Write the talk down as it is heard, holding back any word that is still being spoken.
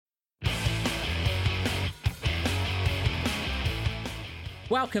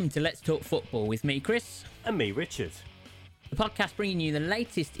Welcome to Let's Talk Football with me, Chris. And me, Richard. The podcast bringing you the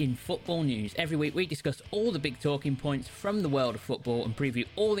latest in football news. Every week we discuss all the big talking points from the world of football and preview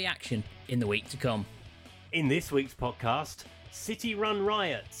all the action in the week to come. In this week's podcast, City run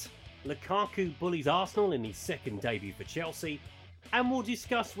riots, Lukaku bullies Arsenal in his second debut for Chelsea, and we'll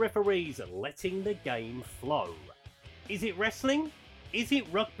discuss referees letting the game flow. Is it wrestling? Is it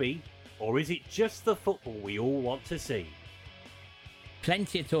rugby? Or is it just the football we all want to see?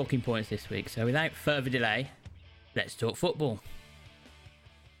 Plenty of talking points this week, so without further delay, let's talk football.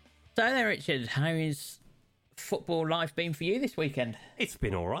 So there, Richard, how is football life been for you this weekend? It's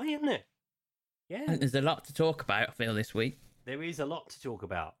been alright, isn't it? Yeah. I think there's a lot to talk about, I feel, this week. There is a lot to talk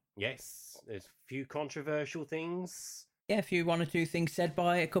about. Yes, there's a few controversial things. Yeah, a few, one or two things said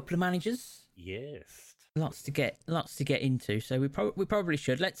by a couple of managers. Yes. Lots to get into, so we probably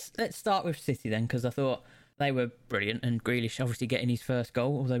should. Let's start with City then, because I thought they were brilliant, and Grealish obviously getting his first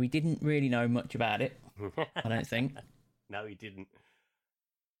goal, although we didn't really know much about it, I don't think. No, he didn't.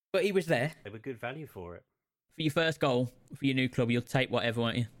 But he was there. They were good value for it. For your first goal, for your new club, you'll take whatever,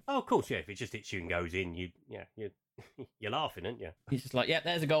 won't you? Oh, of course, yeah. If it just hits you and goes in, you're laughing, aren't you? You're just like, yeah,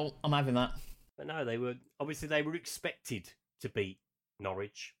 there's a goal, I'm having that. But no, they were expected to beat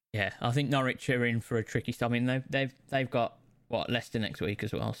Norwich. Yeah, I think Norwich are in for a tricky start. I mean, they've got Leicester next week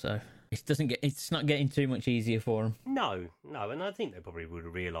as well, so it's not getting too much easier for them. No, and I think they probably would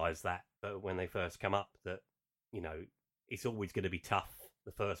have realised that when they first come up, that it's always going to be tough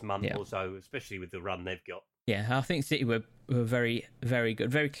the first month or so, especially with the run they've got. Yeah, I think City were very, very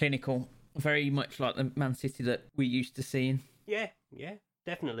good, very clinical, very much like the Man City that we used to seeing. Yeah,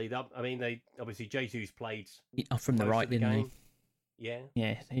 definitely. I mean, they obviously Jesus played from the right, didn't he?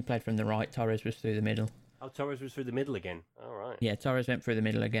 Yeah, he played from the right. Torres was through the middle. Oh, Torres was through the middle again. All right. Yeah, Torres went through the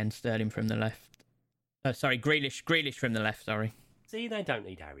middle again. Sterling from the left. Oh, sorry, Grealish from the left. Sorry. See, they don't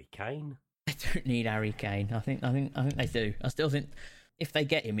need Harry Kane. They don't need Harry Kane. I think they do. I still think if they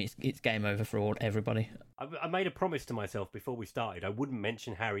get him, it's game over for everybody. I made a promise to myself before we started. I wouldn't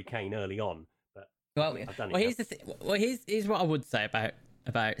mention Harry Kane early on, but I've done it. Here's the thing. Well, here's what I would say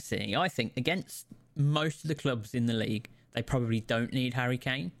about City. I think against most of the clubs in the league, they probably don't need Harry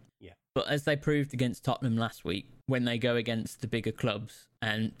Kane. Yeah. But as they proved against Tottenham last week, when they go against the bigger clubs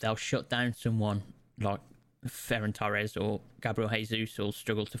and they'll shut down someone like Ferran Torres or Gabriel Jesus, will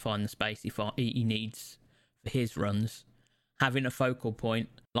struggle to find the space he needs for his runs, having a focal point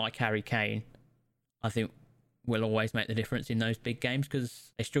like Harry Kane, I think will always make the difference in those big games,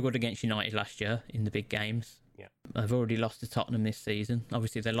 because they struggled against United last year in the big games. Yeah. They've already lost to Tottenham this season.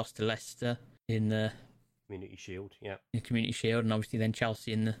 Obviously, they lost to Leicester in the Community Shield, yeah. The Community Shield, and obviously then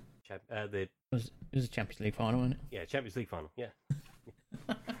Chelsea in it was a Champions League final, wasn't it? Yeah, Champions League final, yeah.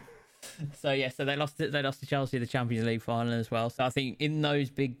 So they lost to Chelsea the Champions League final as well. So I think in those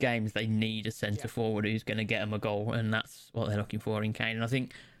big games they need a centre forward who's going to get them a goal, and that's what they're looking for in Kane. And I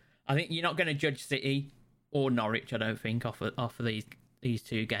think you're not going to judge City or Norwich, I don't think, off of these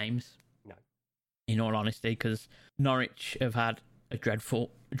two games. No. In all honesty, because Norwich have had a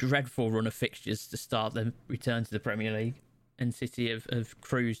dreadful run of fixtures to start the return to the Premier League, and City have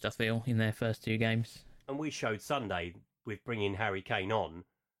cruised, I feel, in their first two games. And we showed Sunday with bringing Harry Kane on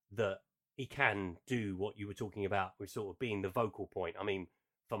that he can do what you were talking about with sort of being the vocal point. I mean,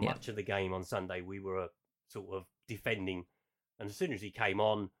 for much of the game on Sunday, we were sort of defending, and as soon as he came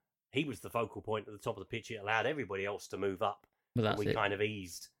on, he was the focal point at the top of the pitch. It allowed everybody else to move up, and we kind of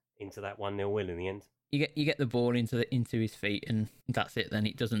eased into that 1-0 win in the end. You get the ball into his feet, and that's it. Then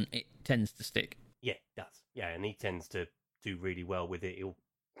it tends to stick. Yeah, it does. Yeah, and he tends to do really well with it. He'll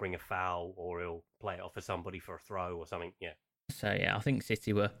bring a foul, or he'll play it off for somebody for a throw or something. Yeah. So yeah, I think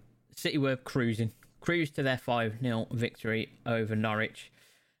City were cruised to their 5-0 victory over Norwich,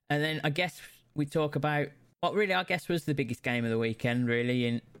 and then I guess we talk about what really I guess was the biggest game of the weekend, really,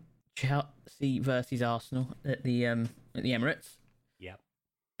 in Chelsea versus Arsenal at the Emirates. Yeah.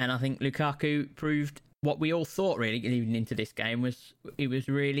 And I think Lukaku proved what we all thought, really, leading into this game, was it was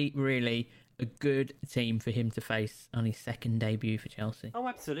really, really a good team for him to face on his second debut for Chelsea. Oh,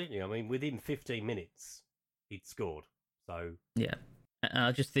 absolutely. I mean, within 15 minutes, he'd scored. So yeah,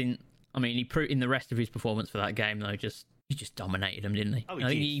 I just think, I mean, he proved in the rest of his performance for that game, though, he just dominated him, didn't he? Oh, I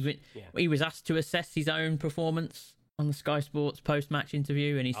think he was asked to assess his own performance on the Sky Sports post-match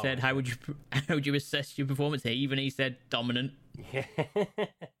interview, and he said, "How would you assess your performance?" He said dominant. Yeah.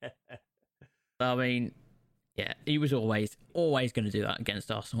 I mean, yeah, he was always going to do that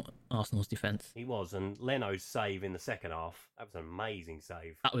against Arsenal's defence. He was, and Leno's save in the second half, that was an amazing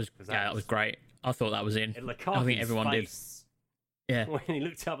save. That was great. I thought that was in. I think everyone face, did. Yeah. When he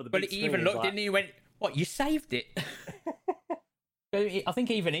looked up at the but big he screen, even looked, didn't he? He went, "What? You saved it?" I think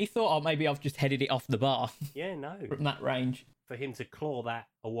even he thought, oh, maybe I've just headed it off the bar Yeah, no. from that range. For him to claw that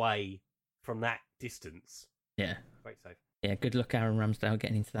away from that distance. Yeah. Great save. Yeah, good luck Aaron Ramsdale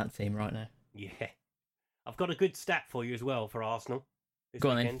getting into that team right now. Yeah. I've got a good stat for you as well for Arsenal this Go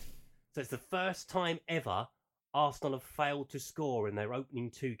on weekend. So it's the first time ever Arsenal have failed to score in their opening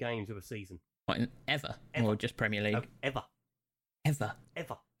 2 games of a season. What, ever? Ever. Or just Premier League? No, ever. Ever?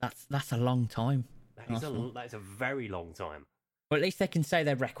 That's a long time. That is a very long time. Well, at least they can say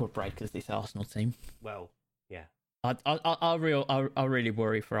they're record breakers, this Arsenal team. Well, yeah. I really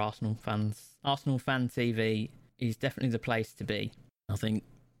worry for Arsenal fans. Arsenal fan TV is definitely the place to be, I think.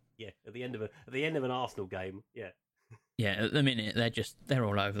 Yeah, at the end of an Arsenal game, yeah. Yeah, at the minute they're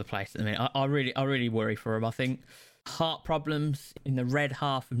all over the place at the minute. I really worry for them. I think heart problems in the red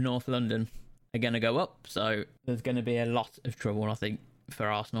half of North London are going to go up, so there's going to be a lot of trouble, I think, for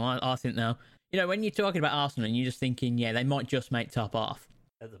Arsenal. I think now, when you're talking about Arsenal and you're just thinking, yeah, they might just make top half.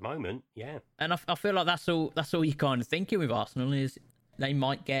 At the moment, yeah. And I feel like that's all you're kind of thinking with Arsenal is they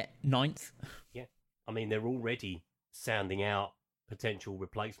might get 9th. Yeah. I mean, they're already sounding out potential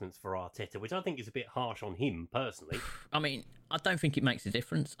replacements for Arteta, which I think is a bit harsh on him personally. I mean, I don't think it makes a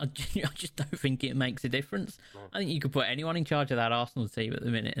difference. I just don't think it makes a difference. No. I think you could put anyone in charge of that Arsenal team at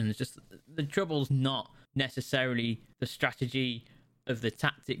the minute, and it's just the trouble's not necessarily the strategy of the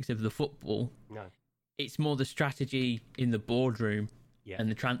tactics of the football. No. It's more the strategy in the boardroom and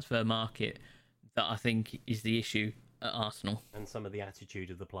the transfer market that I think is the issue at Arsenal. And some of the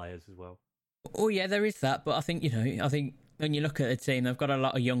attitude of the players as well. Oh, yeah, there is that, but I think when you look at the team, they've got a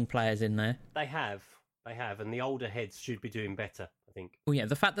lot of young players in there. They have, and the older heads should be doing better, I think. Oh, yeah,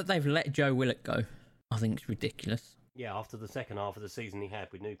 the fact that they've let Joe Willock go, I think is ridiculous. Yeah, after the second half of the season he had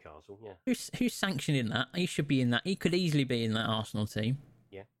with Newcastle, yeah. Who's sanctioning that? He should be in that. He could easily be in that Arsenal team.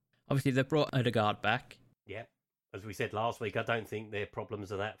 Yeah. Obviously, they've brought Odegaard back. Yeah. As we said last week, I don't think their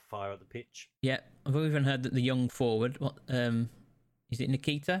problems are that far at the pitch. Yeah, I've even heard that the young forward, is it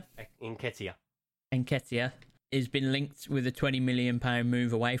Nikita? Nketiah has been linked with a £20 million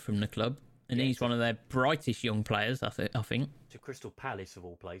move away from the club, and he's one of their brightest young players, I think. To Crystal Palace, of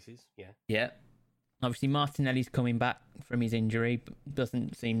all places, yeah. Yeah. Obviously, Martinelli's coming back from his injury, but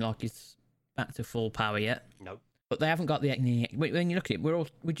doesn't seem like he's back to full power yet. No. But they haven't got the... When you look at it, we're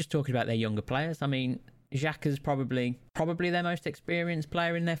just talking about their younger players. I mean, Xhaka's probably their most experienced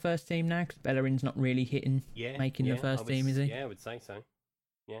player in their first team now, because Bellerin's not really making the first team, is he? Yeah, I would say so.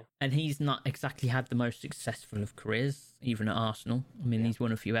 Yeah. And he's not exactly had the most successful of careers, even at Arsenal. I mean, he's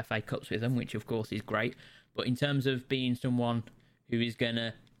won a few FA Cups with them, which of course is great. But in terms of being someone who is going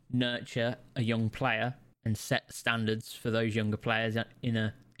to nurture a young player and set standards for those younger players in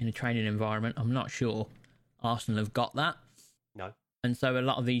a training environment, I'm not sure Arsenal have got that. No. And so a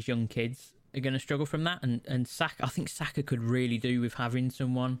lot of these young kids are going to struggle from that. And Saka, I think Saka could really do with having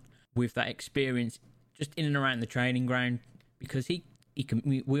someone with that experience just in and around the training ground, because he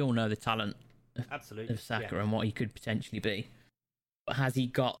can. We all know the talent of Saka and what he could potentially be. But has he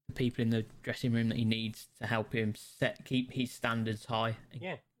got the people in the dressing room that he needs to help him keep his standards high?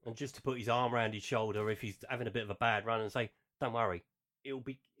 Yeah, and just to put his arm around his shoulder if he's having a bit of a bad run and say, "Don't worry,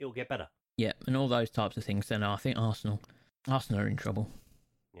 it'll get better." Yeah, and all those types of things. So no, I think Arsenal are in trouble.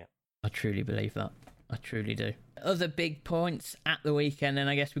 Yeah, I truly believe that. I truly do. Other big points at the weekend, and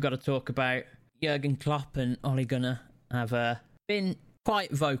I guess we've got to talk about Jurgen Klopp and Ole Gunnar have been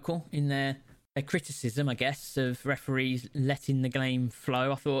quite vocal in their criticism, I guess, of referees letting the game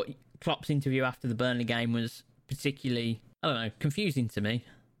flow. I thought Klopp's interview after the Burnley game was particularly, confusing to me.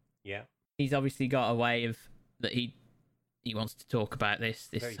 Yeah. He's obviously got a way of that he wants to talk about this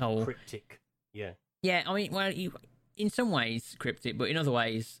very whole... cryptic. Yeah. Yeah, I mean, well, in some ways cryptic, but in other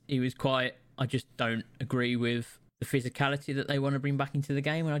ways he was quite, I just don't agree with the physicality that they want to bring back into the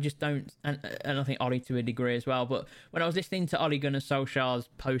game, and I just don't, and I think Ollie to a degree as well. But when I was listening to Ole Gunnar Solskjaer's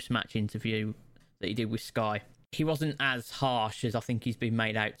post-match interview that he did with Sky, he wasn't as harsh as I think he's been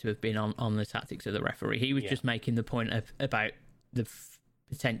made out to have been on the tactics of the referee. He was just making the point about the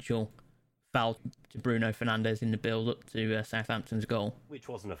potential foul to Bruno Fernandes in the build-up to Southampton's goal. Which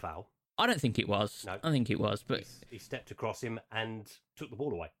wasn't a foul. I don't think it was. No. I think it was, but he stepped across him and took the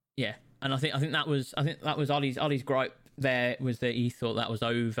ball away. Yeah, and I think that was Ollie's gripe there, was that he thought that was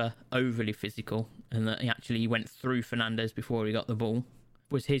overly physical, and that he actually went through Fernandes before he got the ball,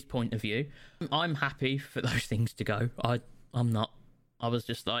 was his point of view. I'm happy for those things to go. I'm not. I was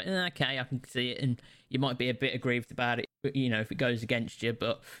just like, okay, I can see it, and you might be a bit aggrieved about it, if it goes against you,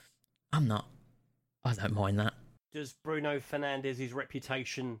 but I'm not. I don't mind that. Does Bruno Fernandes'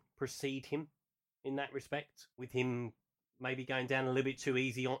 reputation precede him in that respect, with him maybe going down a little bit too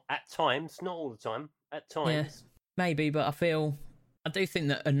easy at times, not all the time, at times? Yeah, maybe, but I feel I do think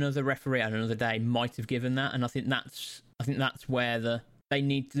that another referee on another day might have given that, and I think that's where the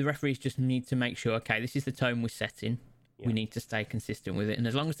referees just need to make sure, okay, this is the tone we're setting. Yeah. We need to stay consistent with it, and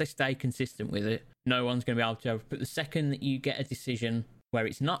as long as they stay consistent with it, no one's going to be able to. But the second that you get a decision where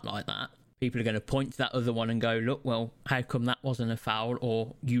it's not like that, people are going to point to that other one and go, look, well, how come that wasn't a foul,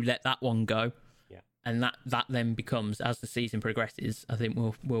 or you let that one go? Yeah. And that then becomes, as the season progresses, I think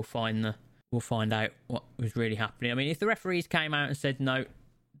we'll find out what was really happening. I mean, if the referees came out and said, no,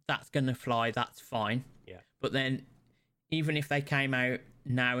 that's going to fly, that's fine. Yeah. But then, even if they came out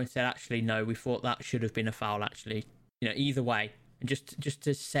now and said, actually, no, we thought that should have been a foul, actually, either way, and just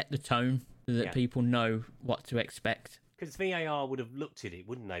to set the tone so that people know what to expect. Because VAR would have looked at it,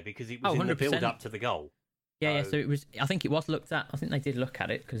 wouldn't they? Because it was in the build-up to the goal. Yeah, so it was. I think it was looked at. I think they did look at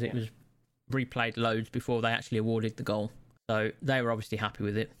it because it was replayed loads before they actually awarded the goal. So they were obviously happy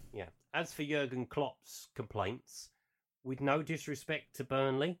with it. Yeah. As for Jurgen Klopp's complaints, with no disrespect to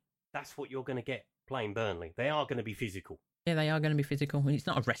Burnley, that's what you're going to get playing Burnley. They are going to be physical. Yeah, they are going to be physical. It's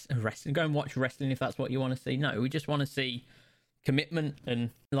not a wrestling. Go and watch wrestling if that's what you want to see. No, we just want to see commitment and,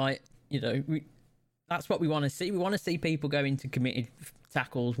 that's what we want to see. We want to see people go into committed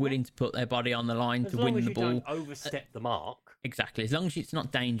tackles, willing to put their body on the line to win the ball. As long as you don't overstep the mark. Exactly. As long as it's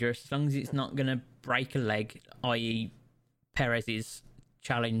not dangerous, as long as it's not going to break a leg, i.e. Perez's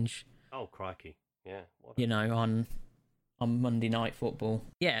challenge. Oh, crikey. Yeah. On Monday Night Football.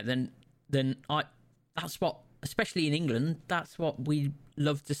 Yeah, then that's what, especially in England, that's what we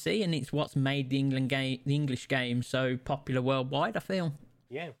love to see, and it's what's made the English game so popular worldwide, I feel.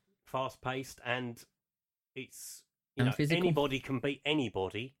 Yeah, fast-paced, and it's, physical. Anybody can beat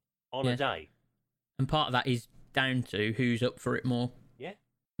anybody on a day. And part of that is down to who's up for it more. Yeah.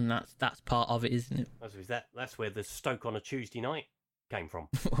 And that's part of it, isn't it? That's where the Stoke on a Tuesday night came from.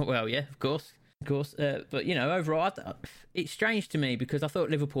 Well, yeah, of course. But, overall, it's strange to me because I thought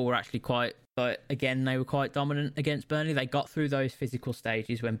Liverpool were actually they were quite dominant against Burnley. They got through those physical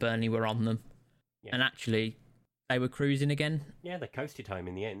stages when Burnley were on them. Yeah. And actually, they were cruising again. Yeah, they coasted home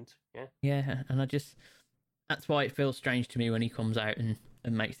in the end. Yeah. Yeah, and that's why it feels strange to me when he comes out and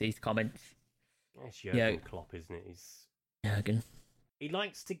makes these comments. It's Jurgen Klopp, isn't it? Jurgen. He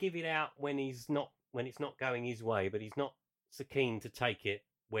likes to give it out when it's not going his way, but he's not so keen to take it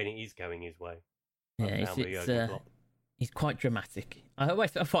when it is going his way. Yeah, he's quite dramatic. I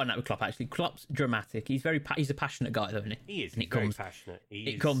find that with Klopp, actually. Klopp's dramatic. He's a passionate guy, though, isn't he? He is. He's very passionate.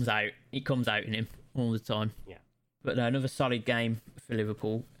 It comes out in him all the time. Yeah. But another solid game for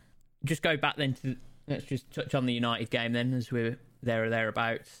Liverpool. Just go back then let's just touch on the United game then, as we're there or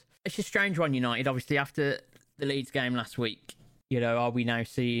thereabouts. It's a strange one, United. Obviously, after the Leeds game last week, are we now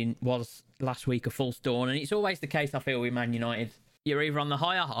seeing, was last week a false dawn? And it's always the case, I feel, with Man United. You're either on the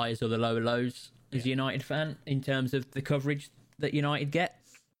higher highs or the lower lows as a United fan in terms of the coverage that United get.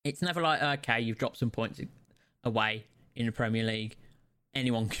 It's never like, okay, you've dropped some points away in the Premier League.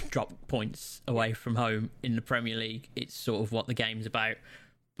 Anyone can drop points away from home in the Premier League. It's sort of what the game's about.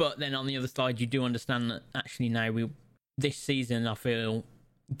 But then on the other side, you do understand that actually now this season, I feel,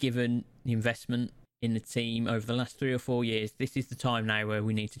 given the investment in the team over the last 3 or 4 years, this is the time now where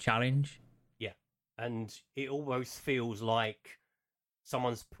we need to challenge. Yeah, and it almost feels like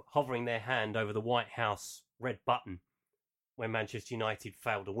someone's hovering their hand over the White House red button when Manchester United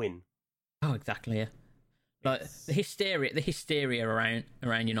failed to win. Oh, exactly, yeah. Like the hysteria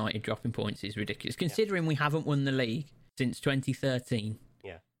around United dropping points is ridiculous. Considering we haven't won the league since 2013.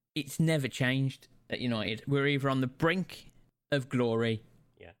 Yeah. It's never changed at United. We're either on the brink of glory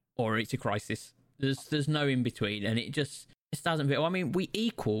or it's a crisis. There's no in between, and it just doesn't fit. I mean, we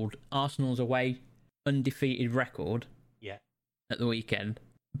equalled Arsenal's away undefeated record at the weekend,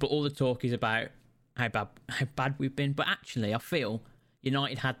 but all the talk is about how bad we've been. But actually, I feel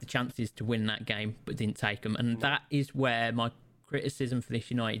United had the chances to win that game, but didn't take them, and that is where my criticism for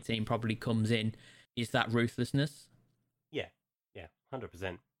this United team probably comes in, is that ruthlessness. Yeah,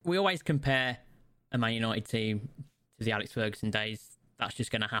 100%. We always compare a Man United team to the Alex Ferguson days. That's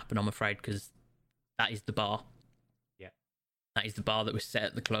just going to happen, I'm afraid, because that is the bar. Yeah. That is the bar that was set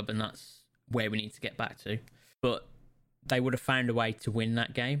at the club, and that's where we need to get back to. But they would have found a way to win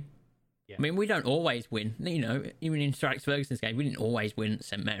that game. Yeah. I mean, we don't always win. Even in Sir Alex Ferguson's game, we didn't always win at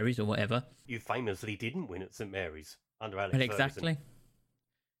St Mary's or whatever. You famously didn't win at St Mary's under Alex Ferguson. Exactly.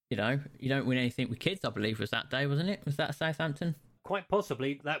 You don't win anything with kids, I believe, was that day, wasn't it? Was that Southampton? Quite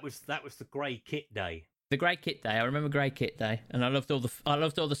possibly. That was the grey kit day. The grey kit day. I remember grey kit day, and I loved all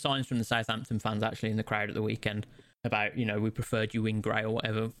the signs from the Southampton fans actually in the crowd at the weekend about we preferred you in grey or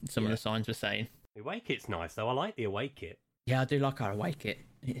whatever. Some of the signs were saying. The away kit's nice though. I like the away kit. Yeah, I do like our away kit.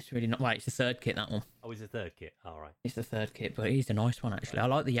 It's really not. Wait, it's the third kit, that one. Oh, it's the third kit. All right. It's the third kit, but it is a nice one, actually. I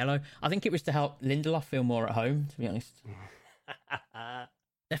like the yellow. I think it was to help Lindelof feel more at home, to be honest.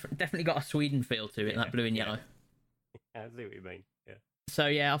 Definitely got a Sweden feel to it, that blue and yellow. I see what you mean. Yeah. So,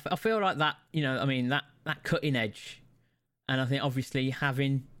 yeah, I feel like that, that cutting edge. And I think, obviously,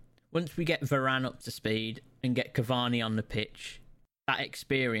 once we get Varane up to speed and get Cavani on the pitch, that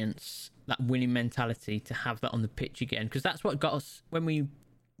experience, that winning mentality, to have that on the pitch again. Because that's what got us when we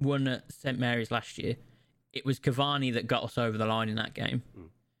won at St Mary's last year. It was Cavani that got us over the line in that game.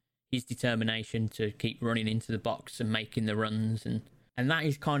 His determination to keep running into the box and making the runs, and that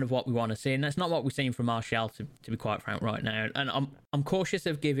is kind of what we want to see. And that's not what we're seeing from Martial, to be quite frank, right now. And I'm cautious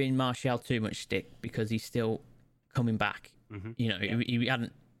of giving Martial too much stick because he's still coming back. He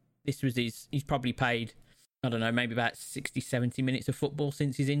hadn't. He's probably played, I don't know, maybe about 60, 70 minutes of football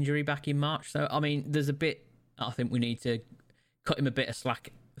since his injury back in March. So, I mean, there's a bit, I think we need to cut him a bit of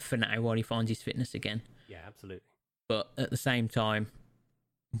slack for now while he finds his fitness again. Yeah, absolutely. But at the same time,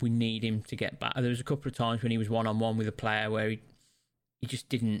 we need him to get back. There was a couple of times when he was one-on-one with a player where he just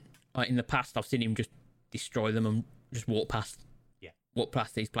didn't... Like in the past, I've seen him just destroy them and just walk past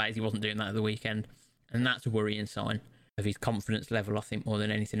these players. He wasn't doing that at the weekend. And that's a worrying sign of his confidence level, I think, more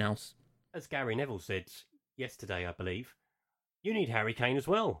than anything else. As Gary Neville said yesterday, I believe, you need Harry Kane as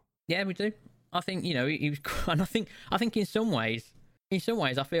well. Yeah, we do. I think, he was... And I think in some ways, I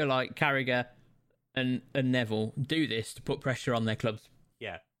feel like Carragher and Neville do this to put pressure on their clubs.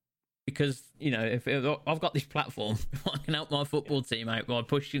 Yeah. Because, if I've got this platform, if I can help my football team out by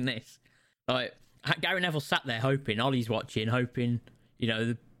pushing this. Like, Gary Neville sat there hoping, Ollie's watching, hoping,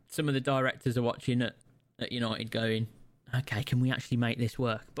 some of the directors are watching at United going, okay, can we actually make this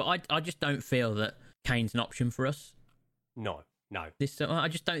work? But I just don't feel that Kane's an option for us. No. I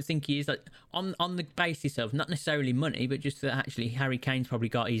just don't think he is. Like, on the basis of not necessarily money, but just that actually Harry Kane's probably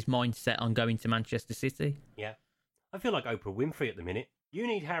got his mindset on going to Manchester City. Yeah. I feel like Oprah Winfrey at the minute. You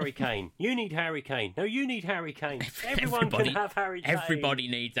need Harry Kane. You need Harry Kane. No, you need Harry Kane. Everyone can have Harry Kane. Everybody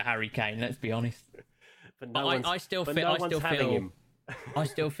needs a Harry Kane, let's be honest. But I still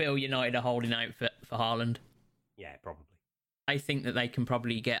feel United are holding out for Haaland. Yeah, probably. I think that they can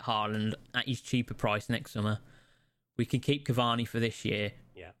probably get Haaland at his cheaper price next summer. We can keep Cavani for this year.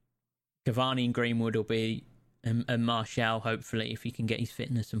 Yeah. Cavani and Greenwood will be, and Martial, hopefully, if he can get his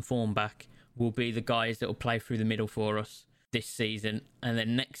fitness and form back, will be the guys that will play through the middle for us this season. And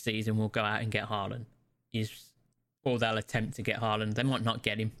then next season, we'll go out and get Haaland. Or they'll attempt to get Haaland. They might not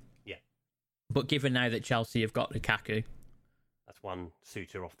get him. Yeah. But given now that Chelsea have got Lukaku, that's one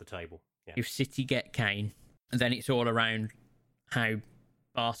suitor off the table. Yeah. If City get Kane, then it's all around how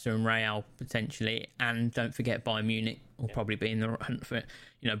Barca and Real potentially, and don't forget Bayern Munich will probably be in the hunt for it.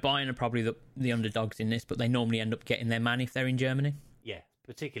 Bayern are probably the underdogs in this, but they normally end up getting their man if they're in Germany. Yeah,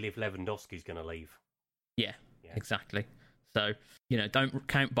 particularly if Lewandowski's going to leave. Yeah, exactly. So, don't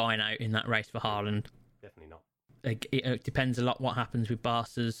count Bayern out in that race for Haaland. Definitely not. It depends a lot what happens with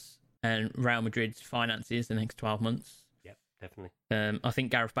Barca's and Real Madrid's finances the next 12 months. Yep, definitely. I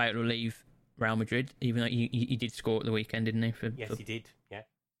think Gareth Bale will leave Real Madrid, even though he did score at the weekend, didn't he? He did, yeah.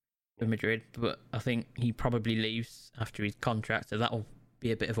 For Madrid, but I think he probably leaves after his contract, so that'll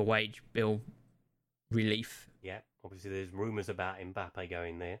be a bit of a wage bill relief. Yeah, obviously there's rumours about Mbappe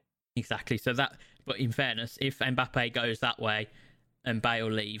going there. Exactly, but in fairness, if Mbappe goes that way and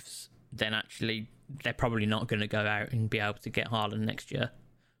Bale leaves, then actually they're probably not going to go out and be able to get Haaland next year.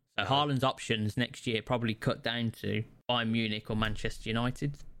 So Haaland's options next year probably cut down to Bayern Munich or Manchester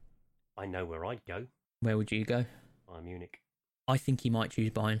United. I know where I'd go. Where would you go? Bayern Munich. I think he might choose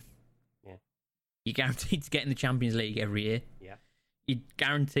Bayern. Yeah. You're guaranteed to get in the Champions League every year. Yeah. You're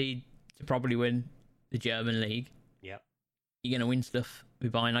guaranteed to probably win the German league. Yeah. You're going to win stuff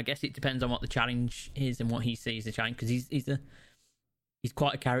with Bayern. I guess it depends on what the challenge is and what he sees the challenge, because he's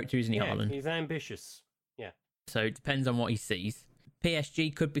quite a character, isn't he, Haaland? He's ambitious. Yeah. So it depends on what he sees.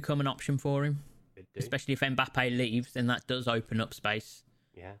 PSG could become an option for him, especially if Mbappe leaves. Then that does open up space.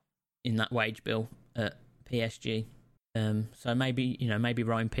 Yeah. In that wage bill at PSG. So maybe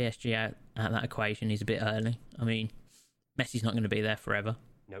rowing PSG out that equation is a bit early. I mean, Messi's not going to be there forever.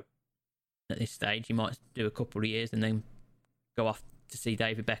 Nope. At this stage, he might do a couple of years and then go off to see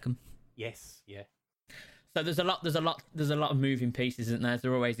David Beckham. Yes, yeah. So there's a lot of moving pieces, isn't there?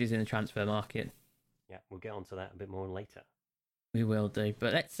 There always is in the transfer market. Yeah, we'll get onto that a bit more later. We will do.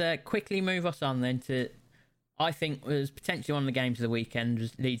 But let's quickly move us on then to, I think, was potentially one of the games of the weekend,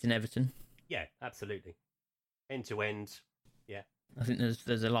 was Leeds and Everton. Yeah, absolutely. End to end. Yeah. I think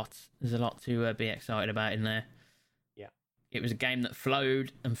there's a lot to be excited about in there. Yeah. It was a game that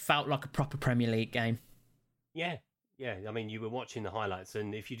flowed and felt like a proper Premier League game. Yeah. Yeah, I mean, you were watching the highlights,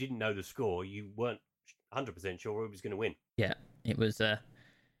 and if you didn't know the score, you weren't 100% sure who was going to win. Yeah, it was a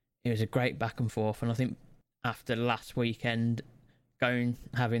great back and forth, and I think after last weekend,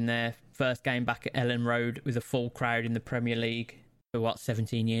 having their first game back at Ellen Road with a full crowd in the Premier League for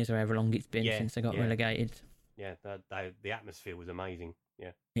 17 years or however long it's been since they got relegated. Yeah, the atmosphere was amazing.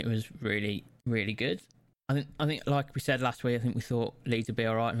 Yeah, it was really, really good. I think, like we said last week, I think we thought Leeds would be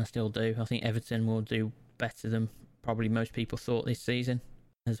all right, and I still do. I think Everton will do better than probably most people thought this season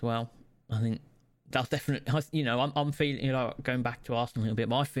as well. I think that's definitely, you know, I'm feeling, you know, going back to Arsenal a little bit,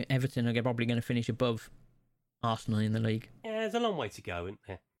 but I think Everton are probably going to finish above Arsenal in the league. Yeah, there's a long way to go, isn't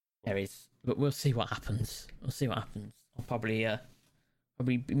there? There is, but we'll see what happens. I'll probably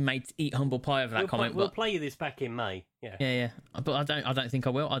be made to eat humble pie over that comment. We'll play you this back in May. Yeah. Yeah. But I don't think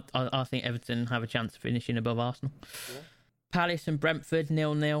I will. I think Everton have a chance of finishing above Arsenal. Yeah. Palace and Brentford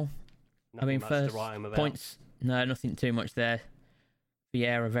 0-0. I mean, first points. No, nothing too much there.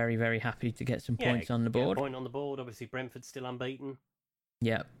 Vieira very, very happy to get some points on the board. A point on the board. Obviously, Brentford's still unbeaten.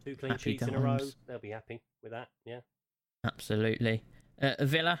 Yeah. 2 clean sheets in a row. They'll be happy with that. Yeah. Absolutely.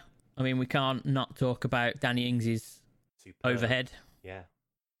 Villa. I mean, we can't not talk about Danny Ings' overhead. Yeah.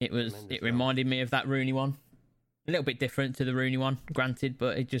 It reminded me of that Rooney one. A little bit different to the Rooney one, granted,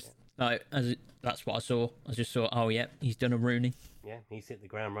 but it just that's what I saw. I just saw, oh yeah, he's done a Rooney. Yeah, he's hit the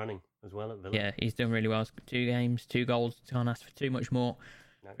ground running as well at Villa. Yeah, he's done really well. 2 games, 2 goals. Can't ask for too much more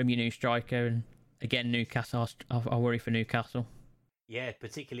from your new striker. And again, Newcastle. I worry for Newcastle. Yeah,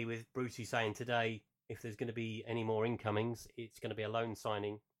 particularly with Brucey saying today, if there's going to be any more incomings, it's going to be a loan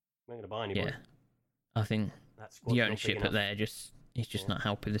signing. We're not going to buy anybody. Yeah, I think the ownership up there it's just not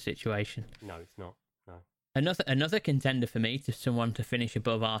helping the situation. No, it's not. No. Another contender for me to someone to finish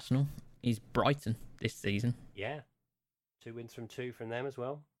above Arsenal is Brighton this season. Yeah. 2 wins from 2 from them as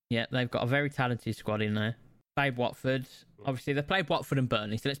well. Yeah, they've got a very talented squad in there. Played Watford. Obviously, they played Watford and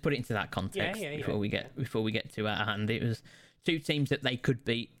Burnley, so let's put it into that context before we get too out of hand. It was 2 teams that they could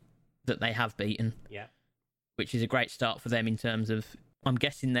beat, that they have beaten. Yeah. Which is a great start for them in terms of, I'm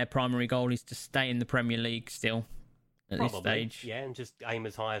guessing their primary goal is to stay in the Premier League still at this stage. Yeah, and just aim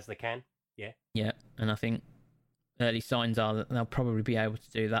as high as they can. Yeah. Yeah, and I think early signs are that they'll probably be able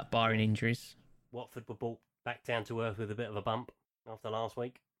to do that, barring injuries. Watford were brought back down to earth with a bit of a bump after last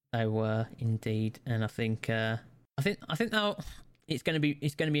week. They were indeed, and I think now it's going to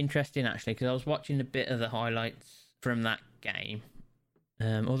be interesting actually, because I was watching a bit of the highlights from that game.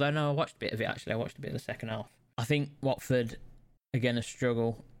 Although no, I watched a bit of it actually. I watched a bit of the second half. I think Watford are going to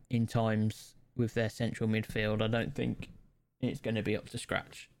struggle in times with their central midfield. I don't think it's going to be up to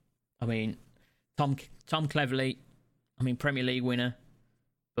scratch. I mean, Tom Cleverley, Premier League winner,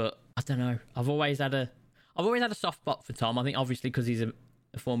 but I don't know. I've always had a soft spot for Tom. I think obviously because he's a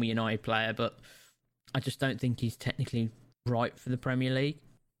former United player, but I just don't think he's technically right for the Premier League.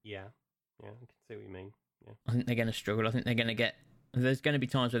 Yeah, I can see what you mean. Yeah. I think they're going to struggle. I think they're going to get. There's going to be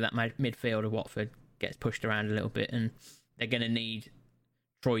times where that midfield of Watford gets pushed around a little bit, and they're going to need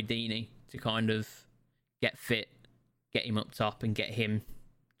Troy Deeney to kind of get fit, get him up top, and get him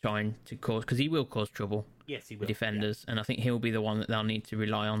trying to cause, because he will cause trouble. Yes, he will. For defenders, and I think he'll be the one that they'll need to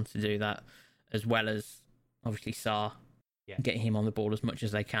rely on to do that, as well as obviously Sarr. Yeah. Getting him on the ball as much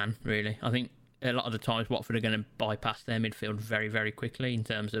as they can. Really, I think a lot of the times Watford are going to bypass their midfield very, very quickly in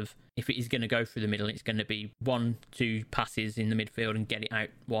terms of if it is going to go through the middle, it's going to be 1-2 passes in the midfield and get it out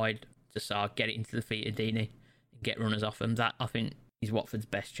wide to Sarr, get it into the feet of Deeney, and get runners off them. That, I think, is Watford's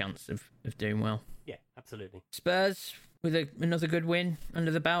best chance of doing well. Yeah, absolutely. Spurs with another good win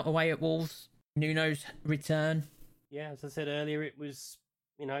under the belt away at Wolves. Nuno's return. Yeah, as I said earlier, it was,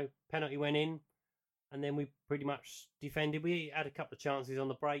 penalty went in, and then we pretty much defended. We had a couple of chances on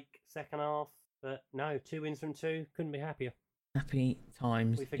the break, second half, but no, 2 wins from 2. Couldn't be happier. Happy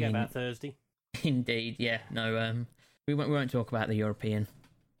times. We forget about Thursday. Indeed, yeah. No, we won't talk about the European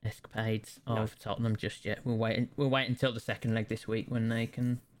escapades of Tottenham just yet. We'll wait until the second leg this week when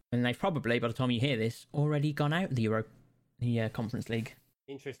they've probably, by the time you hear this, already gone out of the Conference League.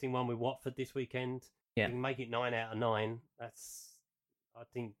 Interesting one with Watford this weekend. Yeah. If we can make it 9 out of 9. I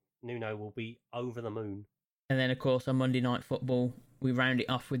think Nuno will be over the moon. And then, of course, on Monday Night Football, we round it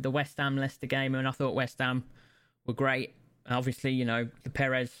off with the West Ham-Leicester game, and I thought West Ham were great. Obviously, the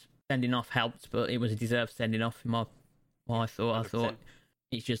Perez sending off helped, but it was a deserved sending off in I thought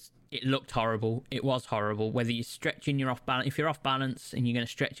it looked horrible. It was horrible. Whether you're stretching, you're off balance. If you're off balance and you're going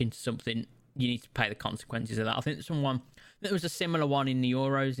to stretch into something, you need to pay the consequences of that. I think there was a similar one in the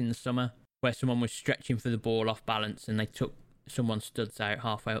Euros in the summer where someone was stretching for the ball off balance and they took someone's studs out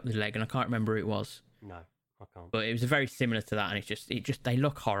halfway up the leg, and I can't remember who it was. No, I can't. But it was very similar to that, and it just they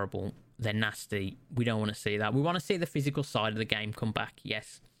look horrible. they're nasty. We don't want to see that. We want to see the physical side of the game come back,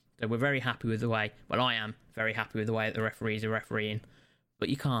 yes. So we're very happy with the way, well, I am very happy with the way that the referees are refereeing. But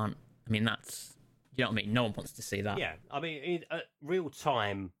you can't, I mean, that's, you know what I mean? No one wants to see that. Yeah, I mean, at real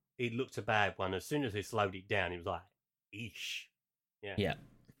time, it looked a bad one. As soon as they slowed it down, it was like, eesh. Yeah.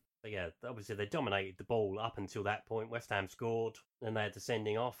 So yeah, obviously they dominated the ball up until that point. West Ham scored, then they had the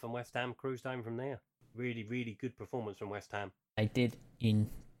sending off, and West Ham cruised home from there. Really, really good performance from West Ham. They did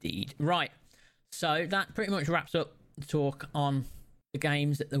indeed. Right, so that pretty much wraps up the talk on the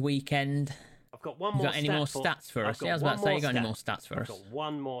games at the weekend. I've got one more. You got any more stats for us? Yeah, I was about to say, you got any more stats for us? I've got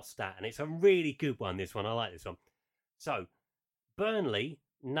one more stat, and it's a really good one, this one. I like this one. So, Burnley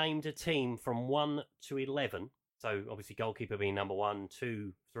named a team from 1 to 11. So, obviously, goalkeeper being number 1,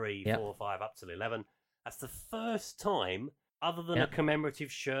 2, 3, 4, 5, up to 11. That's the first time, other than a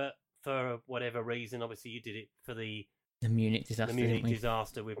commemorative shirt, for whatever reason. Obviously, you did it for the Munich disaster. The Munich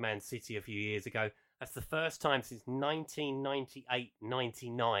disaster with Man City a few years ago. That's the first time since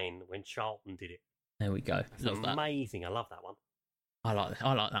 1998-99 when Charlton did it. There we go. That's amazing. I love that one. I like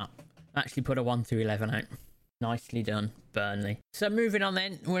that. Actually put a 1 to 11 out. Nicely done, Burnley. So moving on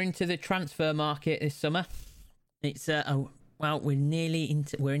then, we're into the transfer market this summer. It's we're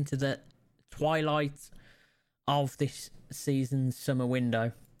into the twilight of this season's summer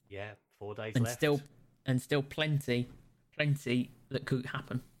window. Yeah, 4 days and left. Still plenty that could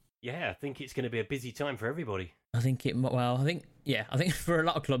happen. Yeah, I think it's going to be a busy time for everybody. I think for a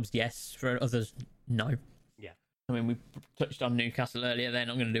lot of clubs, yes. For others, no. Yeah. I mean, we touched on Newcastle earlier. They're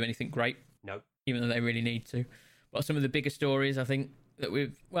not going to do anything great. No. Even though they really need to. But some of the bigger stories, I think, that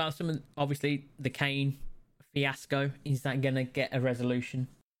obviously the Kane fiasco, is that going to get a resolution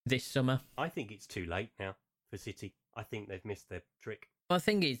this summer? I think it's too late now for City. I think they've missed their trick. Well, the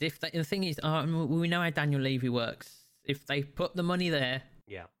thing is, we know how Daniel Levy works. If they put the money there,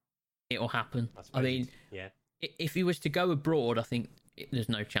 yeah, it'll happen. I mean, yeah. If he was to go abroad, I think there's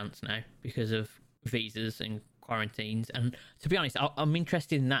no chance now because of visas and quarantines. And to be honest, I'm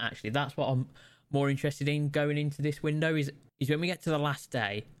interested in that, actually. That's what I'm more interested in going into this window is when we get to the last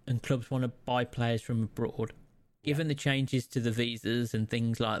day and clubs want to buy players from abroad. Given the changes to the visas and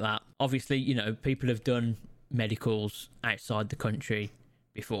things like that, obviously, people have done medicals outside the country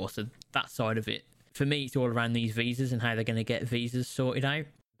before, so that side of it, for me, it's all around these visas and how they're going to get visas sorted out.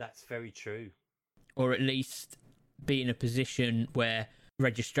 That's very true. Or at least be in a position where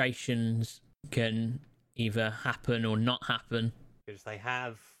registrations can either happen or not happen. Because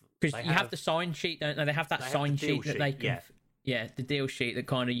you have the sign sheet, don't they? They have that sign sheet that they can... Yeah, the deal sheet that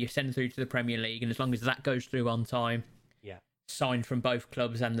kind of you send through to the Premier League, and as long as that goes through on time, signed from both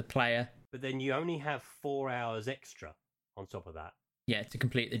clubs and the player. But then you only have 4 hours extra on top of that. Yeah, to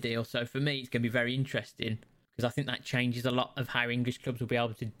complete the deal. So for me, it's going to be very interesting because I think that changes a lot of how English clubs will be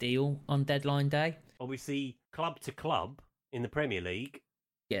able to deal on deadline day. Obviously, club to club in the Premier League.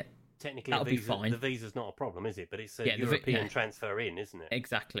 Yeah. Technically, that'll be fine. The visa's not a problem, is it? But it's a European transfer in, isn't it?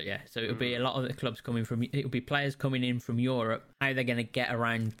 Exactly, yeah. So it'll be a lot of the clubs it'll be players coming in from Europe. How they're going to get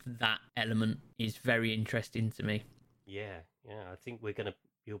around that element is very interesting to me. Yeah. I think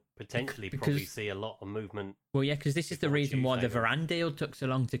you'll potentially probably see a lot of movement. Well, yeah, because this is the reason why the Varane deal took so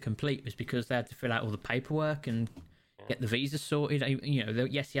long to complete, was because they had to fill out all the paperwork and get the visa sorted.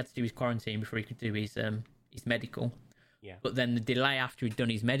 Yes, he had to do his quarantine before he could do his medical. Yeah. But then the delay after he'd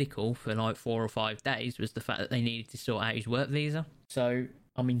done his medical for like 4 or 5 days was the fact that they needed to sort out his work visa. So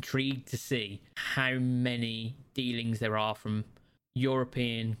I'm intrigued to see how many dealings there are from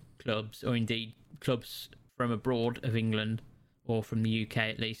European clubs, or indeed clubs from abroad of England, or from the UK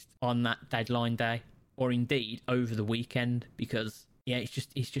at least, on that deadline day, or indeed over the weekend, because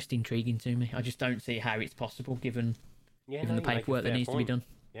it's just intriguing to me. I just don't see how it's possible given the paperwork that needs to be done.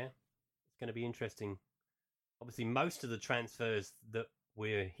 Yeah, it's going to be interesting. Obviously, most of the transfers that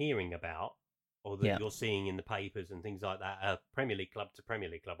we're hearing about, or that you're seeing in the papers and things like that, are Premier League club to Premier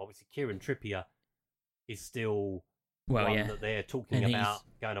League club. Obviously, Kieran Trippier is still one that they're talking about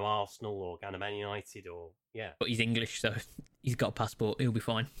going to Arsenal or going to Man United, But he's English, so he's got a passport. He'll be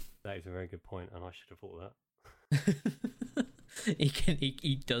fine. That is a very good point, and I should have thought of that.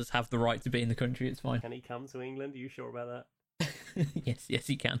 He does have the right to be in the country. It's fine. Can he come to England? Are you sure about that? Yes,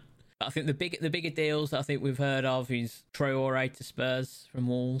 he can. I think the bigger deals that I think we've heard of is Traore to Spurs from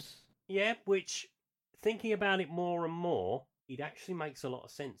Wolves. Yeah, which, thinking about it more and more, it actually makes a lot of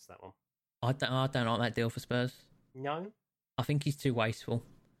sense, that one. I don't like that deal for Spurs. No? I think he's too wasteful,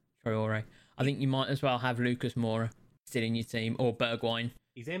 Traore. I think you might as well have Lucas Moura still in your team, or Bergwijn.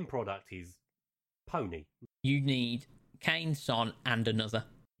 His end product is pony. You need Kane, Son, and another.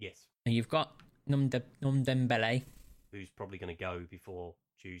 Yes. And you've got Ndembele, who's probably going to go before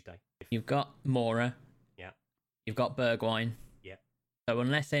Tuesday. You've got Mora. Yeah. You've got Bergwijn. Yeah. So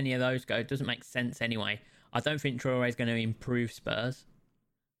unless any of those go, it doesn't make sense anyway. I don't think Traore is going to improve Spurs.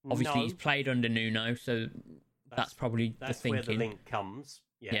 Obviously, he's played under Nuno, so that's probably the thinking. That's where the link comes.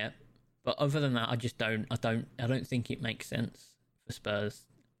 Yeah. But other than that, I don't think it makes sense for Spurs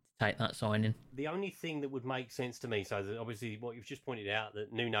to take that signing. The only thing that would make sense to me, so that obviously what you've just pointed out,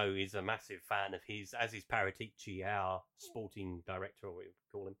 that Nuno is a massive fan of his, as is Paratici, our sporting director, or what you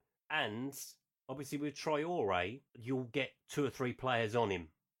call him. And obviously with Traore, you'll get 2 or 3 players on him.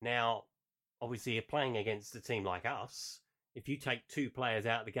 Now, obviously, you're playing against a team like us. If you take 2 players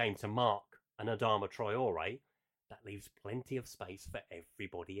out of the game to mark an Adama Traore, that leaves plenty of space for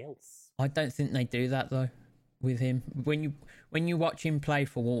everybody else. I don't think they do that though with him. When you watch him play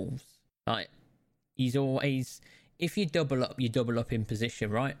for Wolves, like he's always, if you double up in position,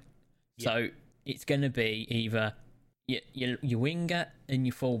 right? Yeah. So it's going to be either your winger and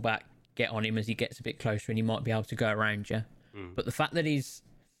your fullback get on him as he gets a bit closer, and he might be able to go around you. But the fact that his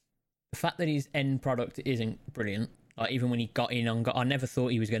end product isn't brilliant. Like even when he got in I never thought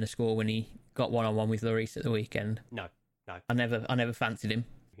he was going to score when he got 1-on-1 with Lloris at the weekend. No. I never fancied him.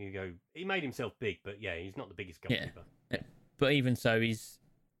 He made himself big, but yeah, he's not the biggest goalkeeper. Yeah. But even so,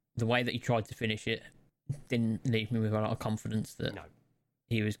 the way that he tried to finish it didn't leave me with a lot of confidence that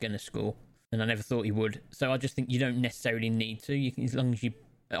he was going to score, and I never thought he would. So I just think you don't necessarily need to. You can, as long as you,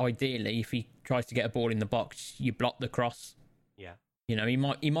 ideally, if he tries to get a ball in the box, you block the cross. Yeah. You know, he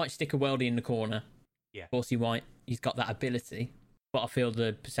might stick a worldie in the corner. Yeah. Of course he might. He's got that ability, but I feel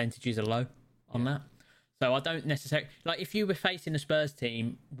the percentages are low on that. So I don't necessarily... Like, if you were facing a Spurs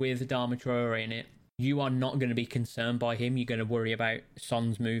team with Adama Traore in it, you are not going to be concerned by him. You're going to worry about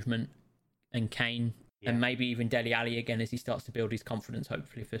Son's movement and Kane and maybe even Dele Alli again as he starts to build his confidence,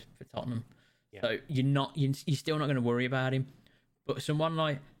 hopefully, for Tottenham. Yeah. So you're still not going to worry about him. But someone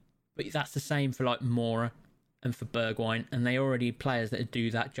like... But that's the same for, like, Mora and for Bergwijn, and they already players that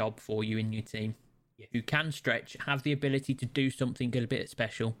do that job for you in your team. Yes. Who can stretch, have the ability to do something a bit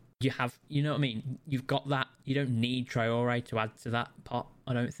special. You know what I mean? You've got that. You don't need Traore to add to that pot,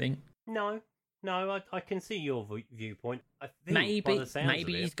 I don't think. No, I can see your viewpoint. I think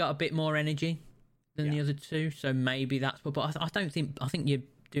maybe he's got a bit more energy than the other two, so maybe that's what. But I think you're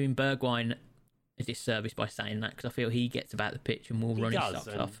doing Bergwijn a disservice by saying that, because I feel he gets about the pitch and will run his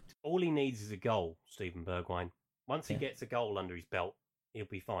socks off. All he needs is a goal, Stephen Bergwijn. Once he gets a goal under his belt, he'll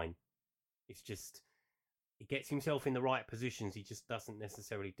be fine. It's just... He gets himself in the right positions. He just doesn't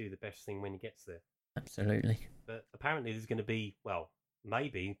necessarily do the best thing when he gets there. Absolutely. But apparently there's going to be, well,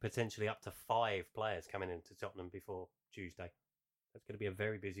 maybe potentially up to 5 players coming into Tottenham before Tuesday. That's going to be a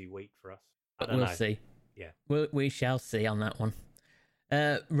very busy week for us. But we'll see. Yeah. We shall see on that one.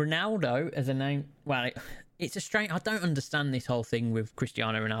 Ronaldo as a name... Well, it's a strange... I don't understand this whole thing with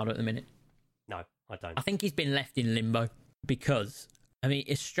Cristiano Ronaldo at the minute. No, I don't. I think he's been left in limbo because... I mean,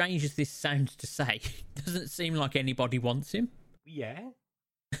 as strange as this sounds to say, it doesn't seem like anybody wants him. Yeah.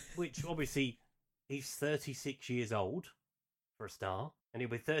 Which, obviously, he's 36 years old, for a star, and he'll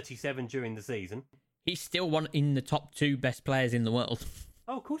be 37 during the season. He's still one in the top 2 best players in the world.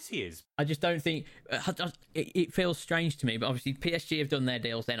 Oh, of course he is. I just don't think... It feels strange to me, but obviously PSG have done their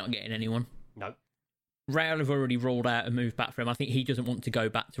deals. They're not getting anyone. No. Real have already ruled out a move back for him. I think he doesn't want to go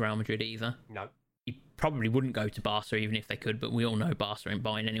back to Real Madrid either. No. He probably wouldn't go to Barca even if they could, but we all know Barca ain't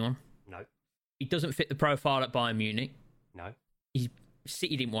buying anyone. No. He doesn't fit the profile at Bayern Munich. No.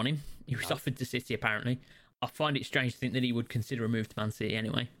 City didn't want him. He was offered to City, apparently. I find it strange to think that he would consider a move to Man City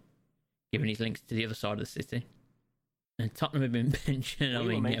anyway, given his links to the other side of the city. And Tottenham have been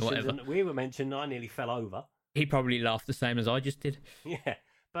mentioned. Whatever. We were mentioned. I nearly fell over. He probably laughed the same as I just did. Yeah,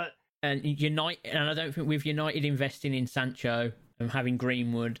 but... And I don't think with United investing in Sancho and having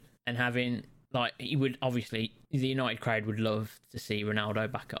Greenwood and having... Like, he would, obviously, the United crowd would love to see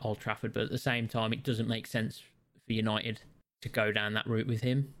Ronaldo back at Old Trafford, but at the same time, it doesn't make sense for United to go down that route with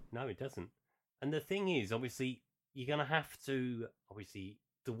him. No, it doesn't. And the thing is, obviously, you're going to have to, obviously,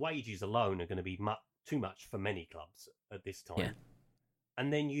 the wages alone are going to be too much for many clubs at this time. Yeah.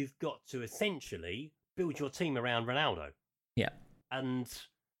 And then you've got to essentially build your team around Ronaldo. Yeah. And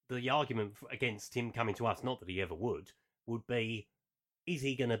the argument against him coming to us, not that he ever would be, is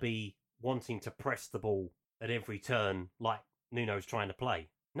he going to be wanting to press the ball at every turn like Nuno's trying to play?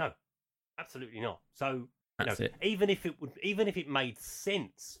 No, absolutely not. So, even if it made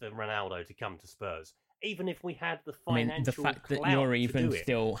sense for Ronaldo to come to Spurs, even if we had the financial the fact that you're even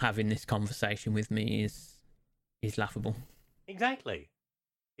still having this conversation with me is laughable. Exactly,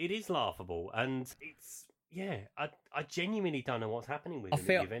 it is laughable, and it's I genuinely don't know what's happening with him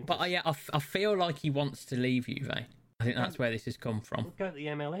at Juventus. I feel like he wants to leave Juve. I think that's where this has come from. We'll go to the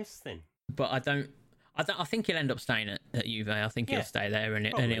MLS then. But I think he'll end up staying at Juve. I think he'll stay there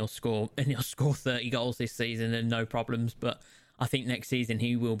and he'll score 30 goals this season and no problems. But I think next season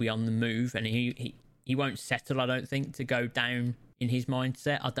he will be on the move and he won't settle, I don't think, to go down in his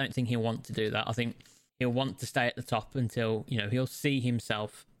mindset. I don't think he'll want to do that. I think he'll want to stay at the top until, he'll see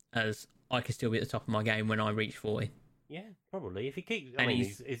himself as, I can still be at the top of my game when I reach 40. Yeah, probably. If he keeps,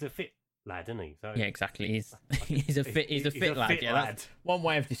 he's a fit lad, isn't he? So yeah, exactly. He's a fit lad. Yeah, that's one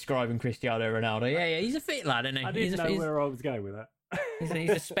way of describing Cristiano Ronaldo. Yeah, he's a fit lad, isn't he? I didn't know where I was going with that. He's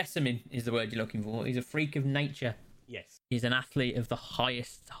a specimen, is the word you're looking for. He's a freak of nature. Yes. He's an athlete of the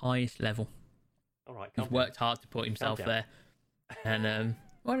highest level. All right, he's worked hard to put himself there, and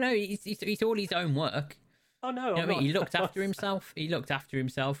he's all his own work. Oh no, he looked after himself. He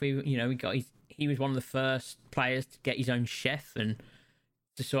was one of the first players to get his own chef and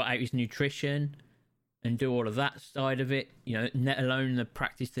to sort out his nutrition and do all of that side of it. Let alone the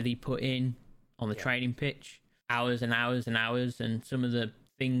practice that he put in on the training pitch, hours and hours and hours, and some of the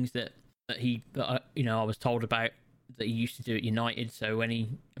things that I was told about that he used to do at United. So when he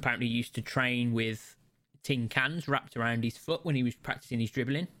apparently used to train with tin cans wrapped around his foot when he was practicing his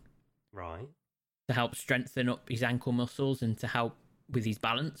dribbling, right, to help strengthen up his ankle muscles and to help with his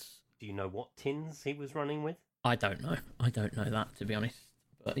balance. Do you know what tins he was running with? I don't know that, to be honest.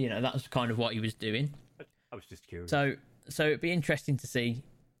 But that was kind of what he was doing. I was just curious. So it'd be interesting to see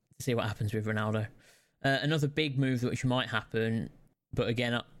what happens with Ronaldo. Another big move which might happen, but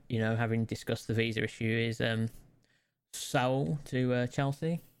again, having discussed the visa issue, is Saul to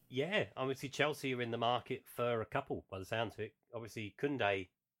Chelsea. Yeah, obviously Chelsea are in the market for a couple, by the sounds of it. Obviously Koundé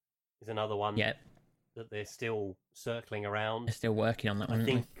is another one that they're still circling around. They're still working on that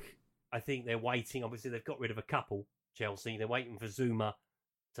one. I think they're waiting. Obviously they've got rid of a couple, Chelsea. They're waiting for Zuma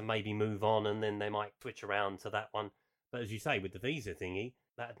to maybe move on, and then they might switch around to that one. But as you say, with the visa thingy,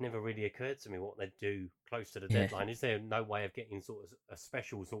 that had never really occurred to me what they'd do close to the deadline. Is there no way of getting sort of a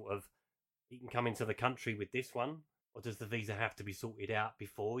special sort of, you can come into the country with this one? Or does the visa have to be sorted out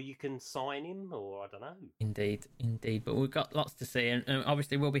before you can sign him? Or I don't know. Indeed. But we've got lots to see. And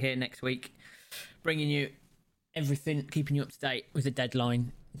obviously we'll be here next week bringing you everything, keeping you up to date with the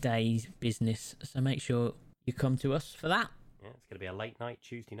deadline day's business. So make sure you come to us for that. Yeah, it's going to be a late night,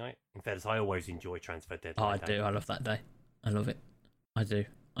 Tuesday night. In fairness, I always enjoy transfer deadline. Oh, I do. I love that day. I love it. I do.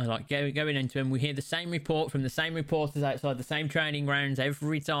 I like going into them. We hear the same report from the same reporters outside the same training grounds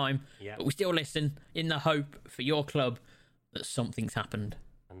every time. Yep. But we still listen in the hope for your club that something's happened.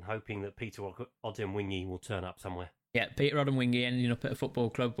 And hoping that Peter Odemwingie will turn up somewhere. Yeah, Peter Odemwingie ending up at a football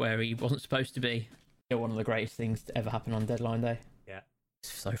club where he wasn't supposed to be. Still one of the greatest things to ever happen on deadline day. Yeah.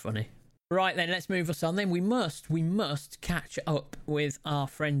 It's so funny. Right then, let's move us on then. We must catch up with our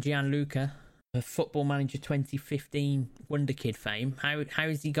friend Gianluca, the Football Manager 2015 Wonder Kid fame. How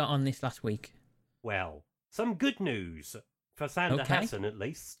has he got on this last week? Well, some good news for Sander Hassan, at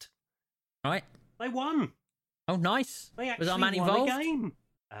least. Right. They won. Oh, nice. They actually was our man won involved? a game.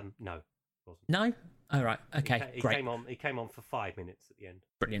 No. Wasn't. No? Oh, right. Okay, great. He came on for 5 minutes at the end.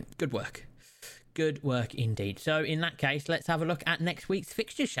 Brilliant. Good work. Good work indeed. So, in that case, let's have a look at next week's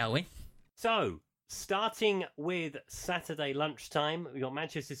fixtures, shall we? So, starting with Saturday lunchtime, we've got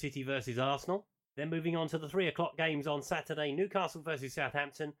Manchester City versus Arsenal. Then moving on to the 3 o'clock games on Saturday, Newcastle versus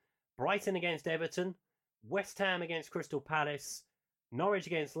Southampton, Brighton against Everton, West Ham against Crystal Palace, Norwich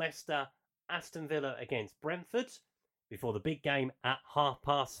against Leicester, Aston Villa against Brentford, before the big game at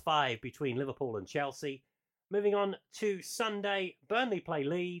 5:30 between Liverpool and Chelsea. Moving on to Sunday, Burnley play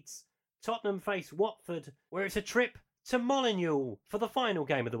Leeds, Tottenham face Watford, where it's a trip to Molineux for the final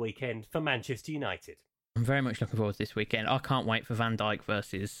game of the weekend for Manchester United. I'm very much looking forward to this weekend. I can't wait for Van Dijk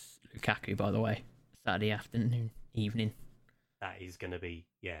versus Lukaku, by the way. Saturday evening. That is going to be,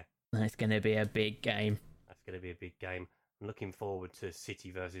 That's going to be a big game. That's going to be a big game. I'm looking forward to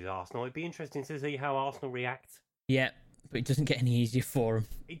City versus Arsenal. It'd be interesting to see how Arsenal react. Yeah, but it doesn't get any easier for them.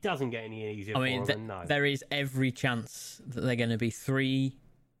 It doesn't get any easier for them, no. There is every chance that they're going to be 3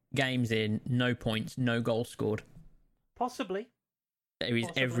 games in, no points, no goals scored. Possibly. There is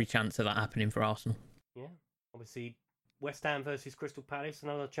every chance of that happening for Arsenal. Yeah. Obviously, West Ham versus Crystal Palace,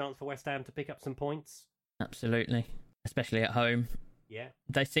 another chance for West Ham to pick up some points. Absolutely. Especially at home. Yeah.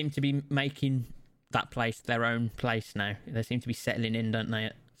 They seem to be making that place their own place now. They seem to be settling in, don't they,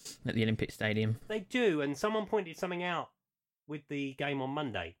 at the Olympic Stadium? They do, and someone pointed something out with the game on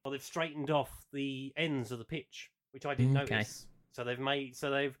Monday. Well, they've straightened off the ends of the pitch, which I didn't notice. So they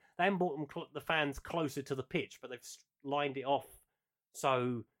haven't brought the fans closer to the pitch, but they've lined it off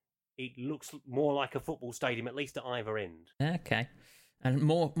so it looks more like a football stadium, at least at either end. Okay. And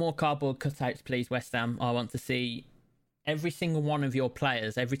more cardboard cutouts, please, West Ham. I want to see every single one of your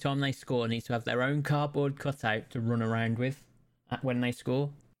players, every time they score, needs to have their own cardboard cutout to run around with when they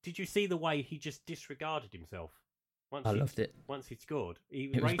score. Did you see the way he just disregarded himself? I loved it. Once he'd scored, he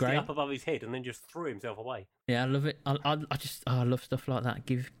It was raised great. it up above his head and then just threw himself away. Yeah, I love it. I love stuff like that.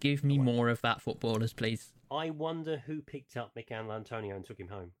 Give me more of that, footballers, please. I wonder who picked up Michail Antonio and took him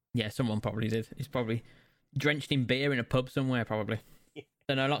home. Yeah, someone probably did. He's probably drenched in beer in a pub somewhere, probably. Yeah.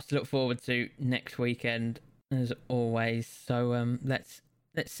 So no, lots to look forward to next weekend, as always. So let's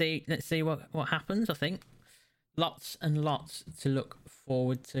see what happens. I think lots and lots to look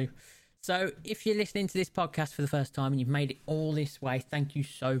forward to. So if you're listening to this podcast for the first time and you've made it all this way, thank you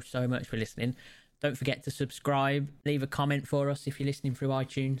so much for listening. Don't forget to subscribe, leave a comment for us if you're listening through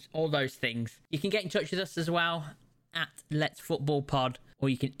iTunes, all those things. You can get in touch with us as well at Let's Football Pod, or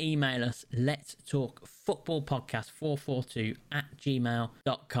you can email us Let's Talk Football Podcast 442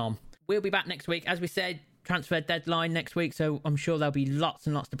 @gmail.com. We'll be back next week. As we said, transfer deadline next week, so I'm sure there'll be lots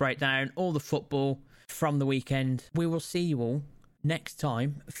and lots to break down, all the football from the weekend. We will see you all next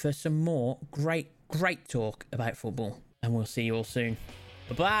time for some more great talk about football, and we'll see you all soon.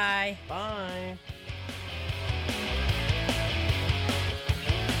 Bye-bye. Bye.